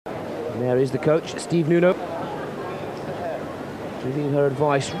There is the coach, Steve Nuno, giving her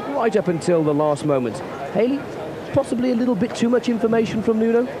advice right up until the last moment. Hayley, possibly a little bit too much information from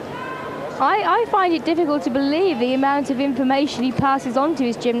Nuno? I find it difficult to believe the amount of information he passes on to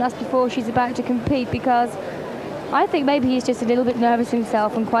his gymnast before she's about to compete, because I think maybe he's just a little bit nervous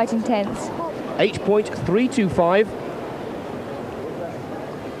himself and quite intense. 8.325.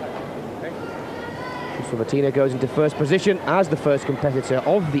 Martina goes into first position as the first competitor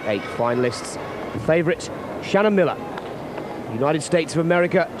of the 8 finalists. The favourite, Shannon Miller, United States of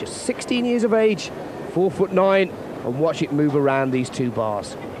America, just 16 years of age, 4'9", and watch it move around these 2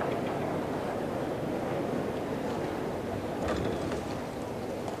 bars.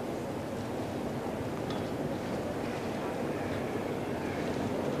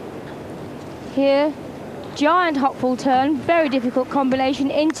 Here, giant hop full turn, very difficult combination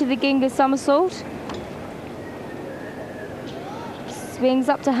into the Ginga somersault. Swings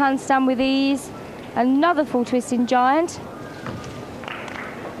up to handstand with ease. Another full twisting giant.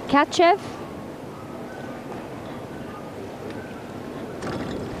 Kachev.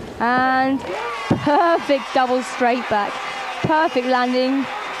 And perfect double straight back. Perfect landing.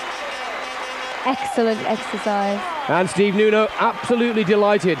 Excellent exercise. And Steve Nuno absolutely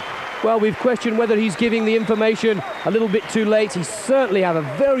delighted. Well, we've questioned whether he's giving the information a little bit too late. He certainly have a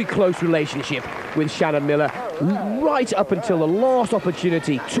very close relationship with Shannon Miller, right up until the last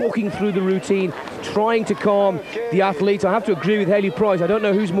opportunity, talking through the routine, trying to calm the athlete. I have to agree with Hayley Price. I don't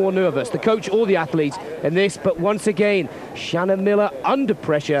know who's more nervous, the coach or the athlete in this, but once again, Shannon Miller, under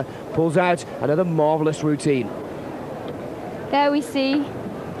pressure, pulls out another marvellous routine. There we see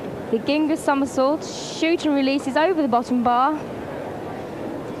the Ginga somersault, shoot and releases over the bottom bar.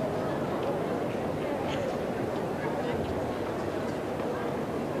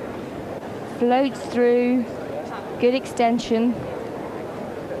 Floats through, good extension.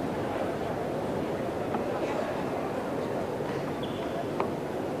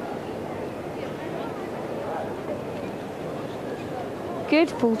 Good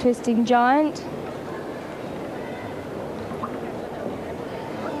full twisting giant.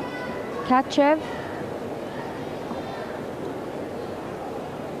 Kachev.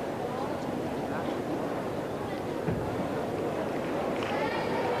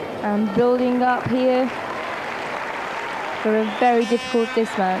 And building up here for a very difficult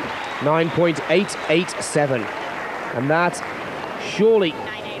dismount. 9.887. And that surely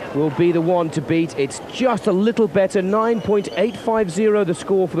will be the one to beat. It's just a little better, 9.850 the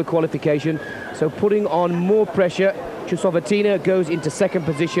score for the qualification. So putting on more pressure. Martina goes into second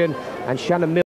position, and Shannon Miller